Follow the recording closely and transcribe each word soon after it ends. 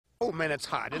Oh, man, it's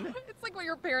hot, isn't it? It's like what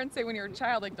your parents say when you're a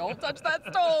child, like, don't touch that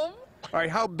stove. All right,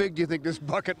 how big do you think this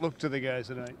bucket looked to the guys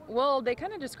tonight? Well, they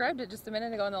kind of described it just a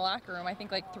minute ago in the locker room. I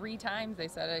think like 3 times they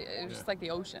said it. It was just like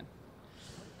the ocean.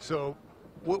 So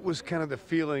what was kind of the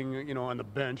feeling, on the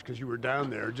bench, because you were down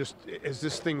there, just as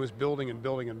this thing was building and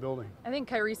building and building? I think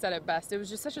Kyrie said it best. It was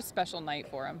just such a special night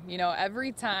for him.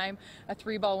 Every time a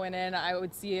 3-ball went in, I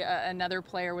would see another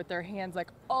player with their hands like,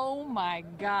 oh my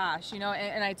gosh, and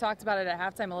I talked about it at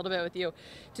halftime a little bit with you.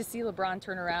 To see LeBron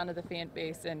turn around to the fan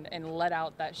base and let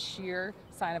out that sheer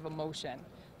sign of emotion.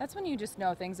 That's when you just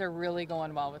know things are really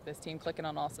going well with this team, clicking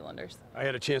on all cylinders. I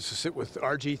had a chance to sit with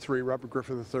RG3, Robert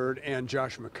Griffin III, and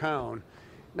Josh McCown.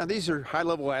 Now, these are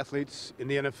high-level athletes in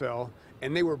the NFL,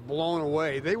 and they were blown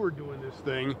away. They were doing this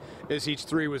thing as each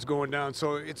 3 was going down.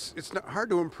 So it's not hard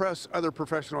to impress other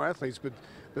professional athletes, but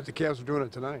the Cavs were doing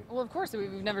it tonight. Well, of course, we've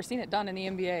never seen it done in the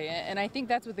NBA, and I think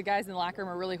that's what the guys in the locker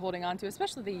room are really holding on to,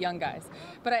 especially the young guys.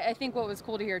 But I think what was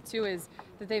cool to hear, too, is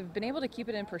that they've been able to keep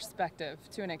it in perspective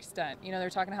to an extent. They're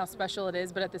talking how special it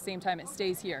is, but at the same time, it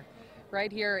stays here. Right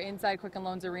here inside Quicken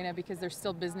Loans Arena, because there's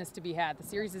still business to be had. The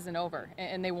series isn't over,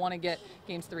 and they want to get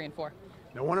games 3 and 4.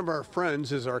 Now, one of our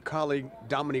friends is our colleague,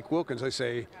 Dominique Wilkins. I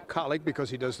say colleague because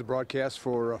he does the broadcast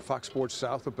for Fox Sports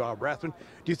South with Bob Rathman.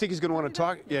 Do you think he's going to want to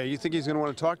talk? Yeah, you think he's going to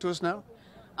want to talk to us now?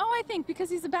 Oh, I think because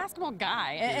he's a basketball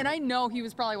guy, and I know he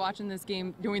was probably watching this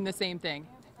game doing the same thing.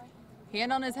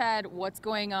 Hand on his head, what's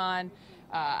going on?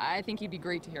 I think he'd be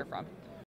great to hear from.